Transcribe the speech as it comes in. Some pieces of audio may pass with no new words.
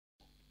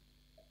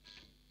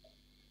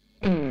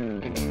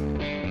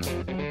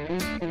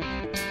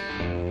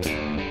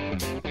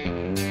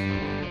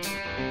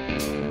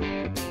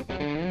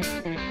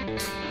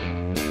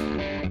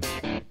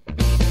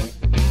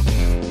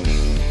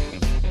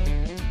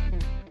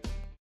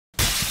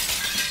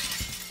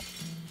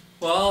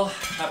Well,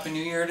 Happy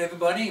New Year to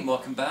everybody.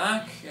 Welcome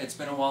back. It's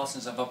been a while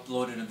since I've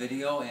uploaded a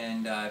video,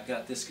 and I've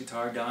got this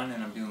guitar done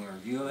and I'm doing a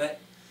review of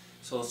it.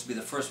 So this will be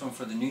the first one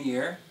for the new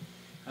year.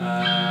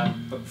 But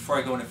before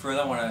I go any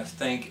further, I want to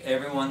thank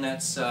everyone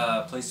that's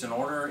placed an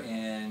order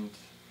and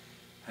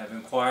have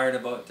inquired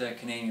about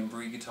Canadian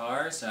breed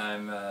guitars.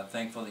 I'm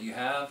thankful that you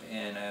have,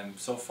 and I'm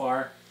so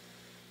far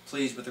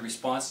pleased with the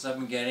responses I've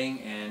been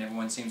getting, and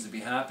everyone seems to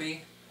be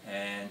happy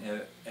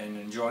and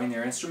enjoying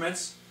their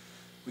instruments,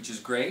 which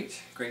is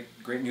great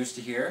news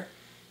to hear.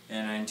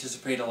 And I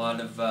anticipate a lot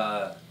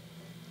of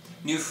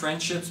new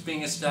friendships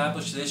being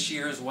established this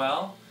year as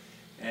well,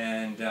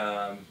 and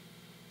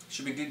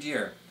should be a good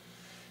year.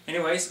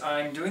 Anyways,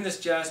 I'm doing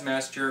this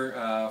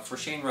Jazzmaster for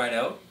Shane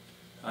Rideout.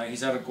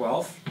 He's out of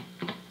Guelph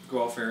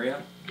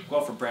area,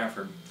 Guelph or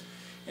Brantford,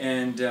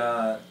 and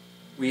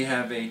we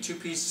have a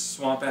two-piece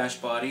swamp ash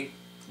body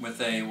with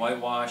a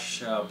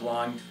whitewash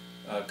blonde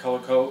color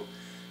coat.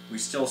 We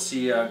still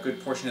see a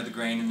good portion of the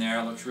grain in there.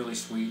 It looks really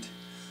sweet.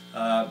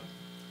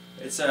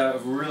 It's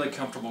a really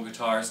comfortable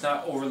guitar. It's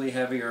not overly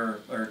heavy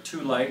or too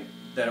light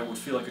that it would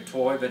feel like a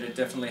toy, but it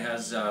definitely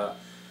has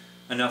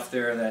enough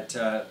there that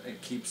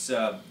it keeps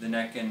the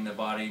neck and the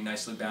body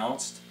nicely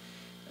balanced.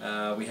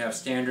 We have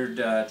standard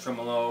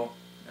tremolo,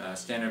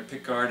 standard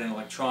pickguard and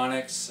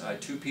electronics, a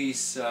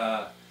two-piece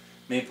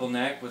maple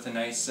neck with a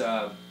nice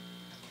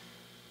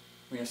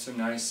we have some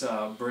nice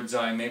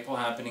birdseye maple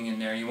happening in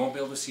there. You won't be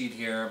able to see it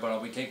here, but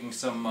I'll be taking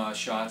some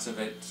shots of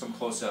it, some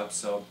close-ups,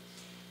 so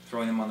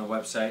throwing them on the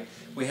website.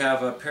 We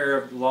have a pair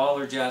of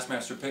Lollar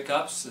Jazzmaster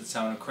pickups that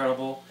sound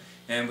incredible,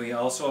 and we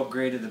also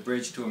upgraded the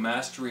bridge to a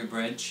mastery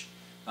bridge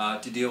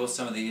to deal with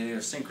some of the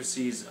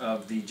idiosyncrasies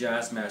of the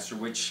Jazzmaster,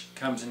 which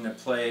comes into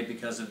play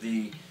because of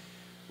the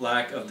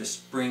lack of the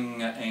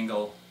spring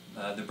angle,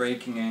 the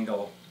braking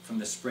angle from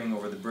the spring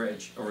over the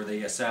bridge, over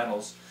the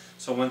saddles.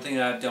 So one thing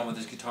that I've done with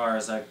this guitar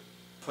is I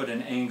put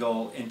an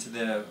angle into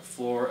the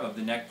floor of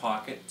the neck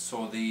pocket,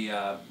 so the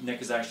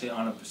neck is actually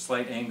on a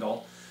slight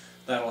angle.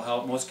 That'll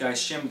help. Most guys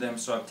shim them,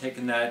 so I've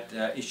taken that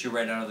issue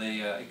right out of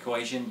the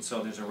equation,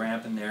 so there's a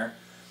ramp in there.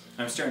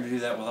 I'm starting to do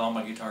that with all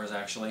my guitars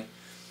actually.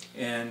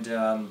 And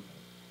the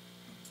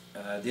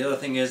other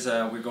thing is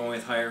we're going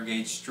with higher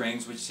gauge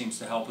strings, which seems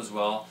to help as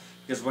well,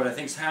 because what I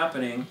think is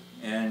happening,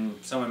 and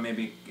someone may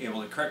be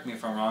able to correct me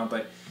if I'm wrong,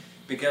 but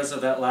because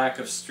of that lack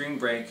of string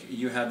break,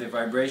 you have the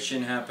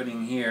vibration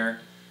happening here,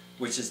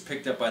 which is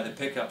picked up by the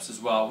pickups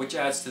as well, which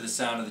adds to the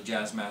sound of the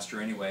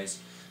Jazzmaster anyways.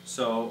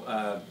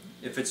 So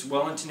if it's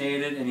well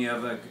intonated and you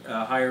have a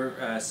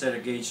higher set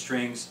of gauge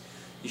strings,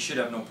 you should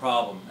have no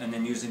problem. And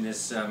then using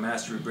this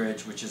mastery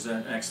bridge, which is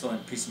an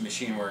excellent piece of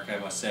machine work, I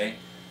must say,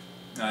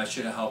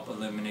 should help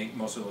eliminate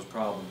most of those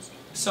problems.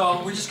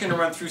 So we're just going to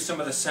run through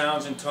some of the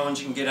sounds and tones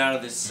you can get out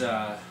of this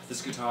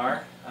this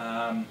guitar.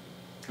 I'm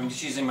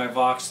just using my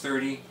Vox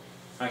 30.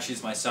 Actually,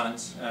 it's my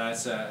son's.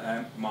 It's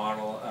a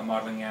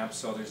modeling amp,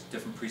 so there's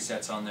different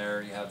presets on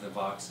there. You have the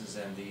Voxes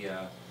and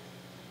the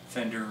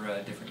Fender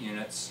different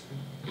units,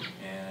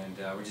 and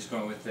we're just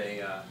going with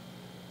a.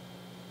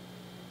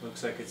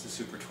 Looks like it's a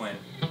Super Twin.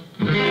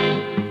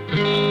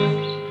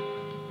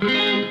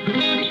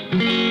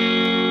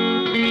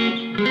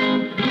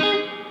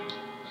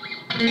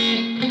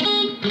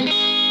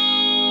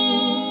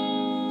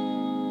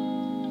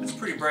 It's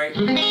pretty bright.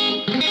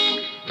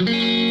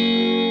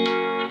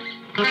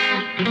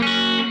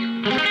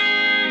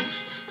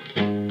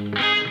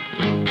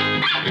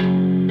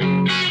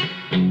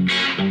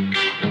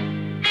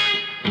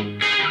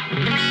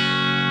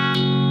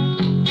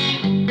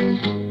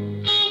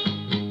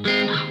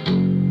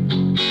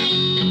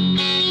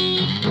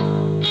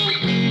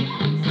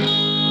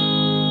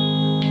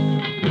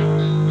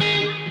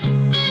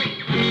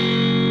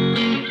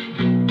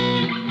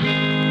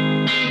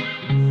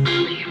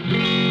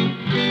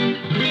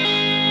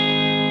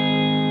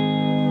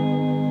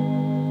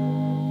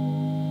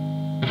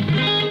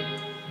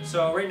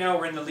 So right now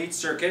we're in the lead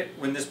circuit.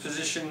 When this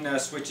position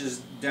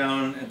switches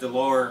down at the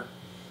lower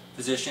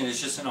position,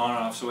 it's just an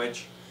on-off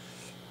switch.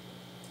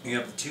 You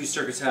have the two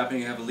circuits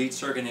happening. You have a lead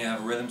circuit and you have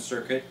a rhythm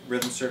circuit.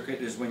 Rhythm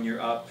circuit is when you're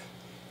up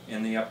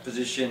in the up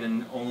position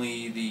and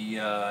only the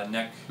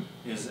neck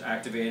is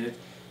activated.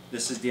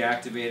 This is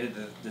deactivated.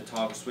 The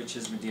toggle switch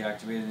has been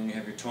deactivated, and you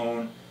have your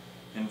tone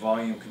and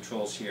volume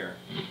controls here.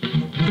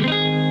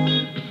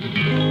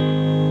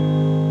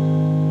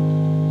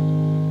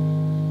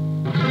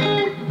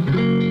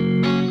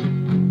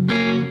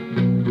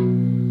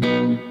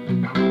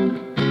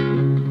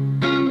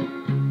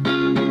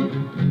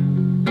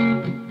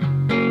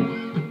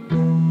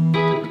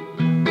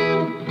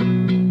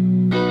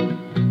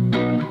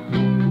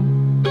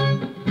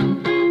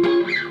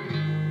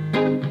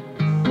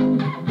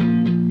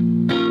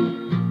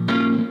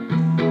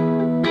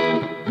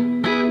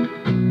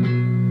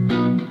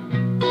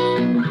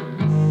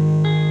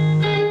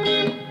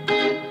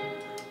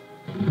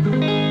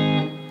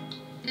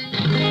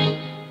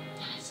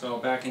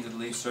 Back into the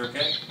lead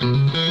circuit.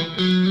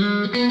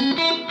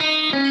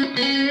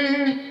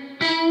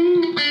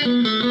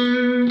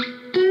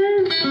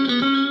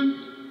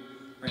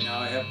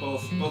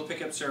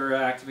 circuits are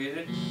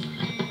activated.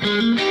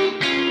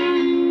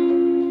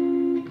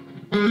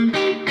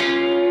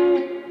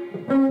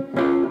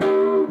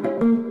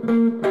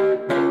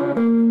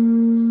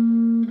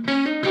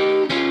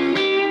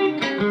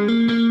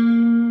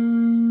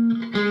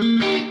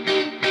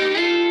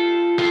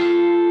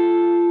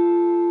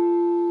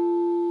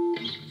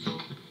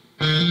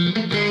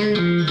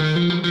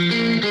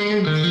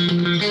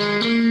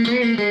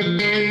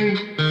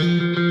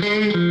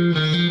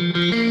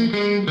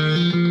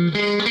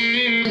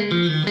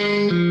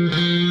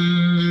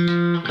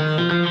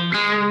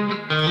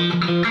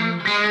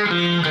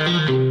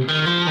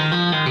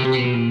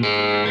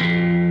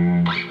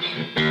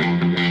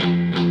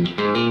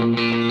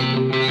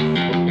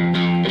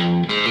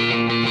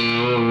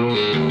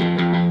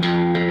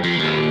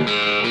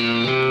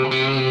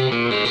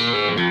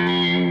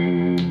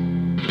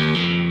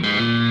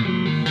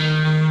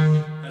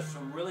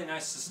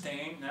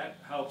 Sustain that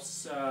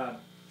helps.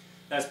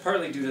 That's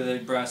partly due to the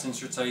brass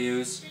inserts I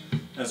use,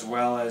 as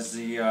well as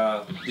the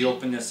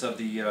openness of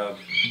the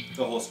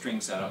whole string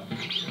setup.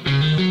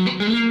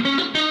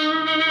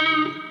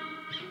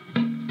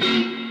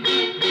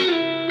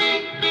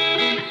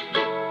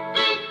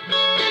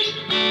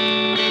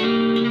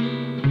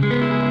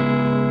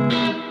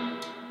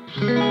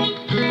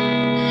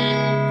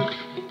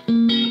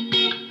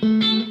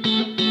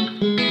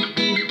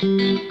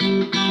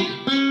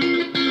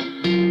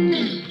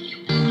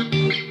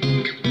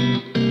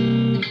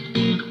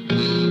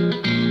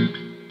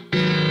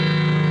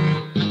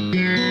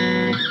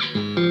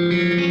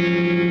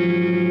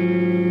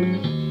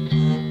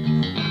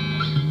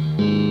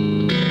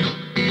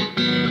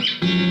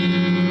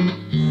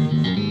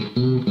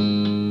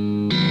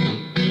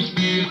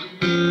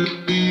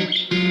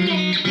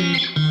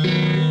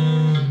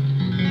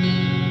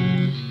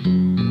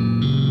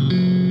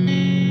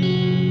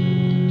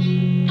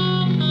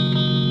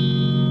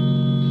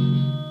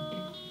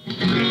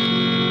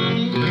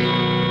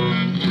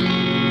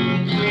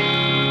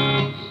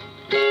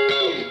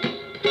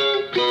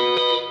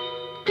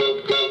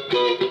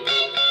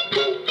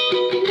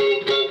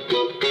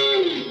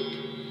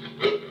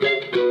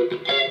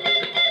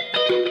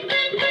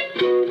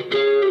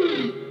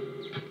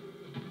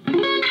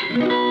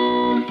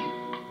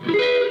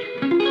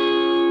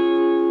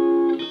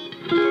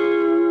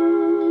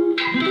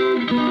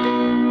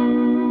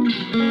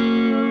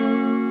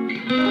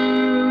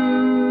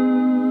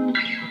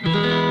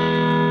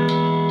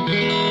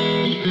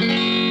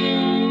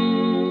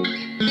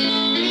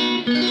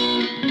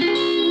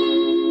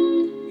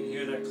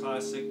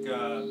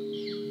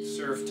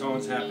 Surf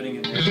tones happening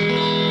in there.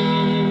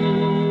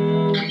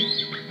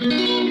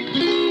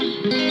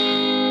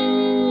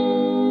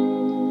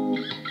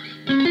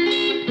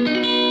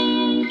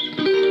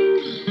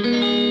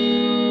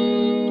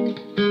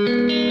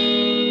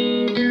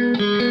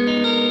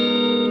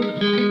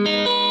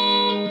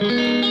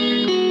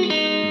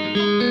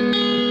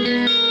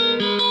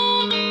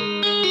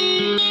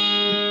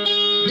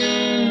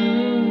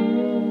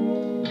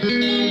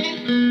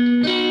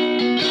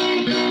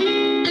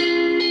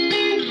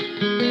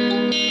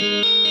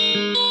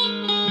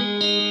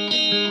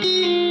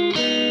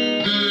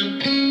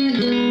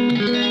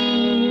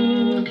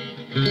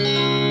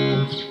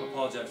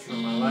 Apologize for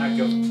my lack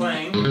of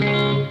playing.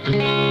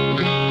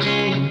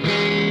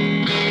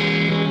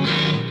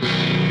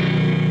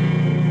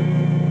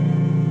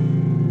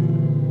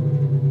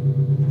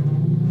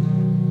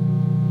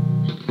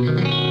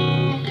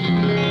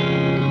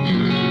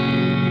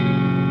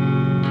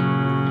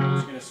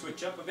 Just going to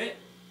switch up a bit.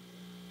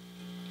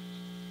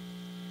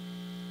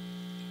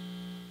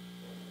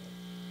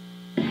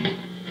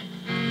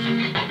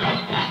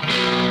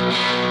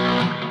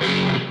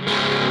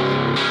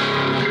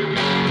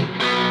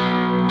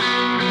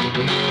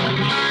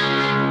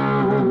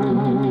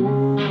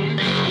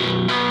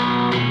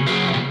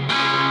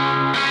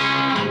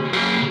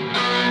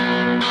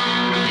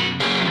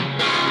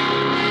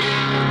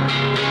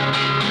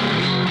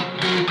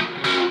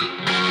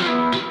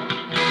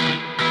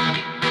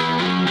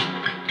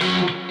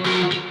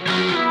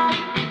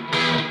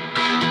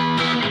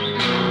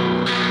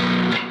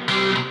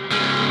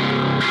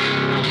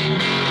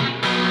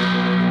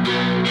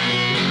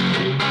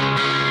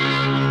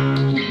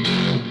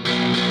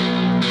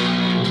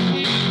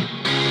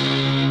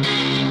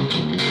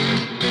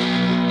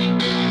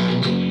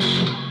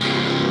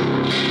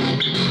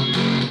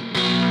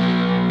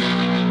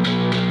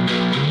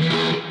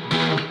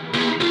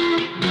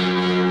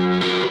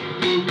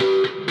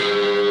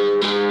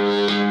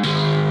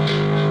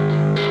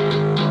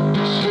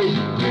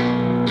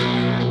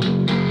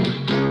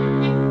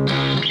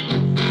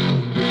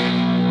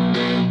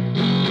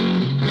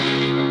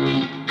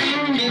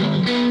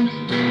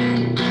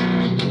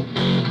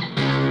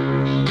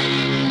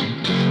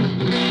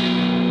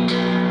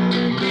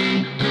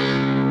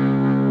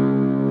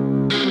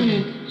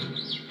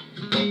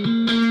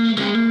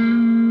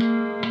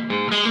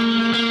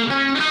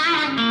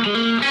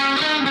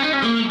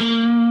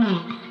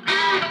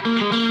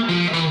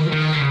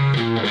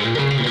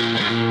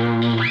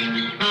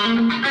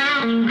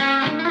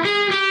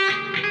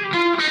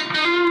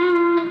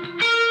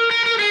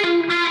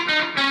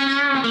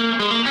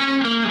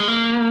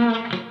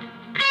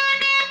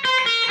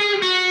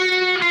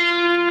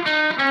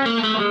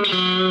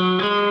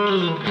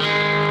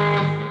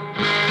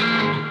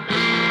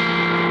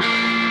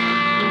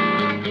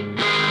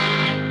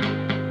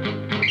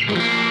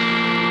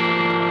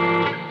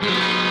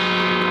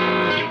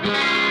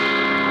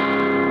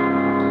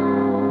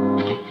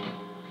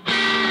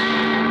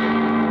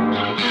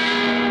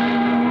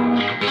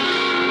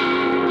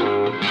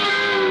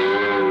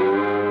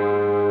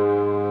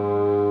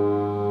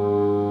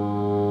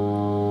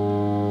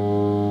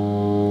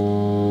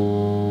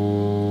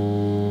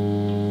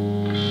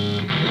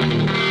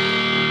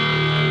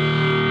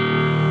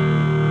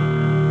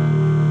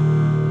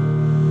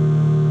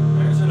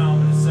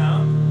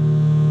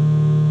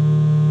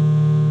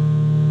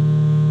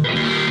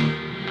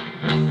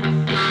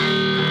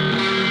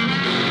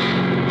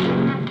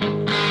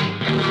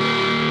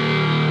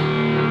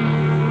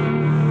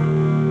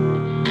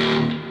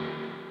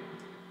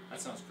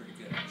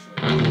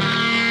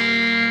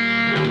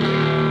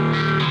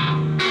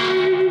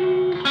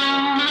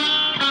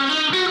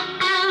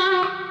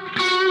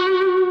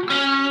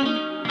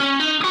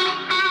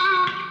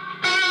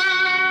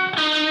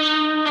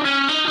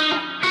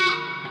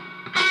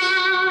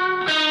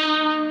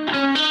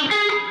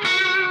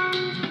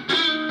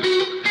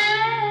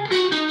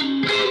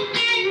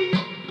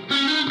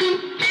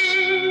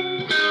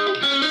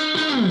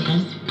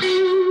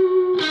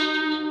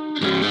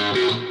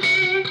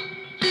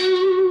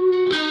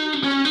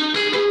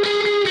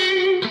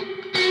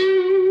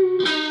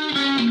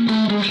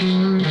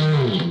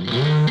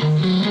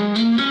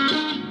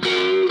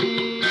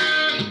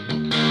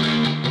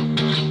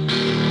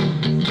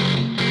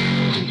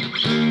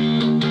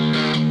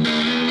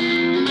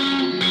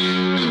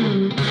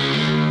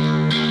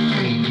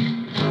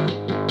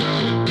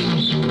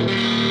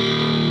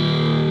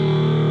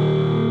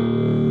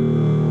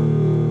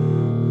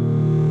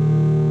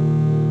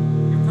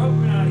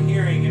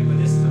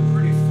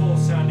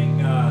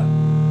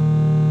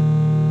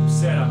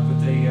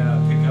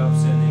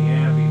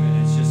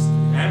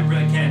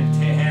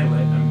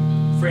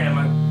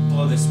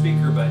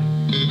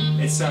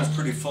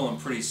 full and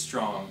pretty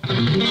strong.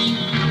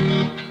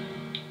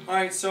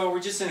 Alright, so we're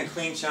just in a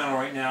clean channel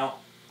right now,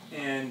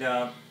 and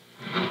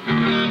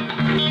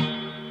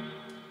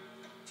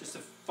just to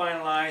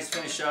finalize,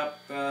 finish up,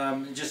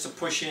 just to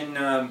push in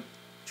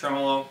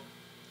tremolo.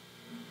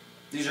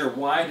 These are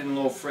wide and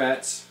low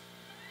frets,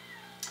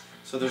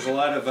 so there's a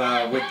lot of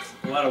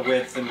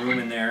width and room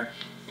in there.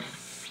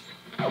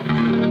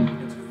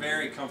 It's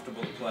very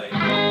comfortable to play.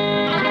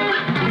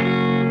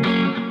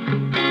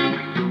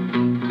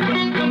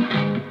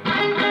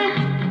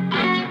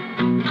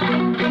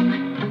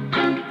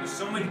 There's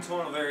so many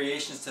tonal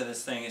variations to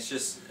this thing. It's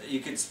just, you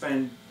could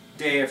spend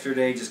day after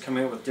day just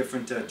coming up with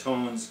different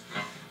tones.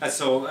 That's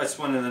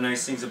one of the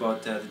nice things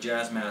about the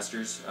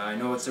Jazzmasters. I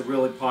know it's a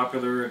really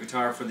popular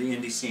guitar for the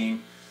indie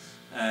scene,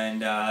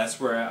 and that's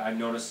where I'm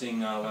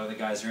noticing a lot of the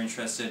guys are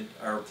interested,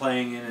 are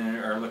playing in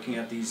and are looking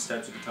at these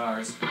types of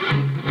guitars.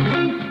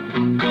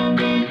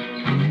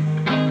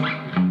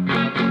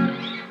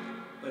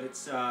 But it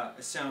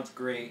sounds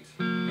great,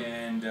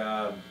 and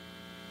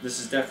this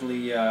is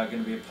definitely going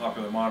to be a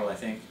popular model, I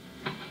think.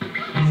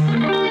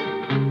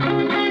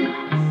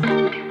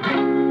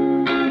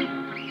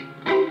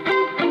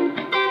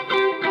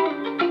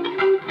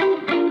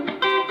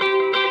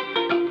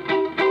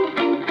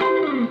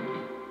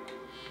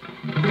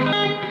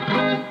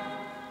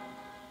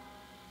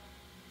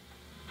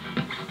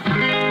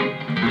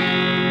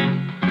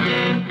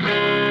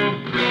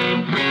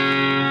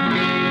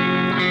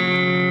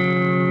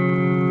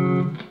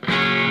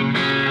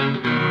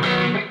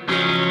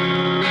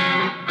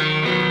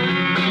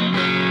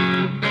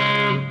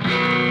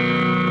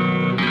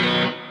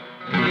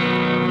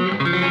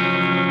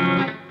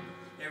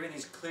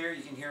 Clear,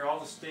 you can hear all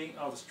the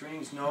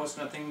strings, notes,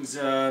 nothing's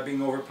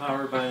being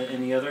overpowered by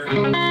any other. It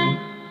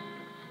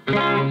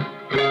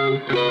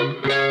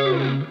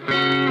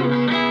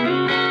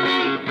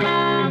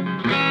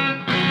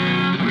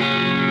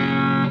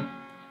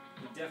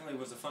definitely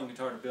was a fun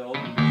guitar to build,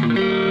 and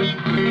I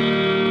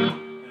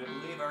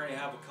believe I already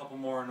have a couple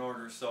more in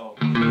order, so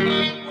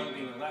one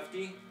being a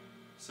lefty,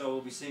 so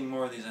we'll be seeing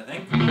more of these, I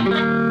think.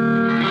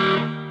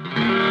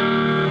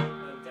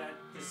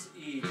 This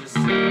E just,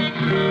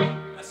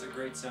 that's a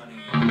great sounding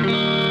E.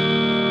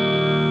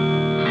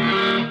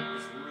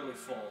 It's really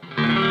full.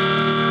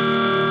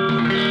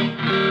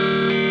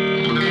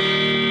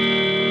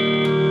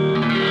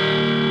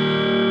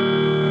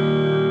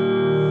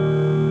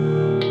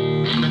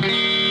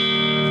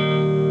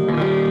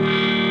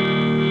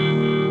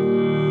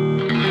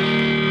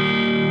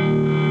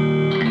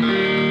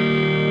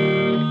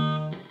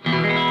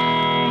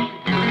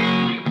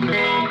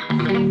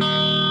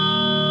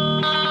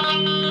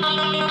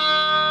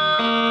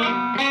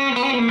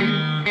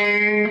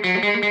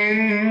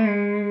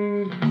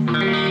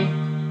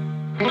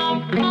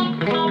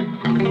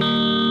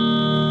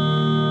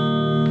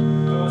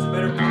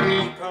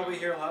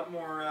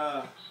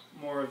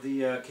 More of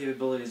the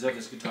capabilities of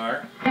this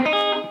guitar.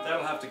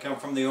 That'll have to come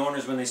from the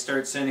owners when they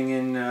start sending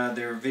in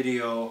their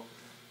video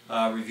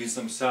reviews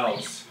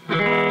themselves.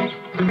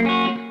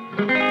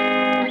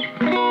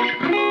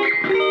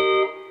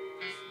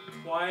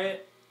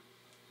 Quiet,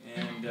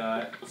 and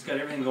it's got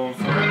everything going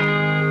for it.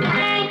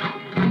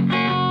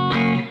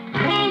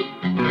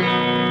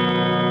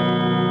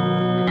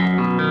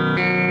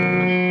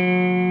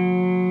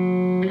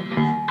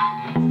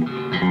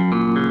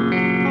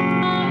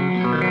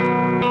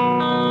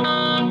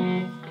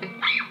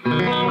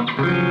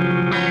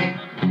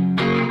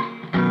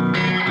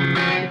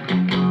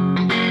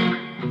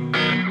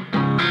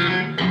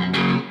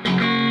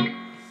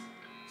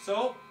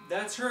 So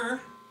that's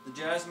her, the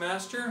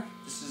Jazzmaster.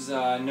 This is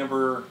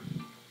number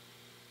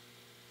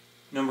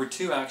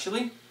 2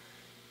 actually,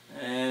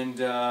 and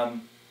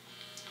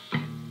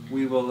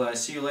we will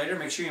see you later.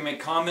 Make sure you make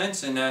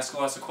comments and ask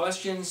lots of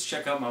questions.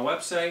 Check out my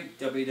website,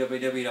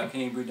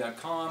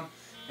 www.canadianbrew.com,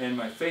 and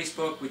my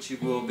Facebook, which you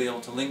will be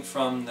able to link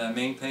from the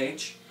main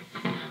page.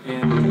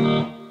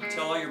 And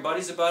tell all your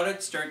buddies about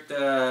it. Start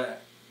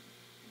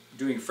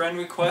doing friend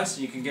requests,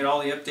 and you can get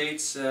all the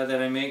updates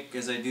that I make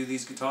as I do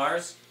these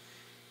guitars.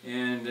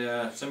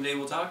 And someday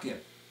we'll talk to you.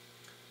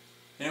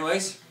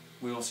 Anyways,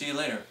 we will see you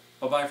later.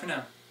 Bye-bye for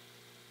now.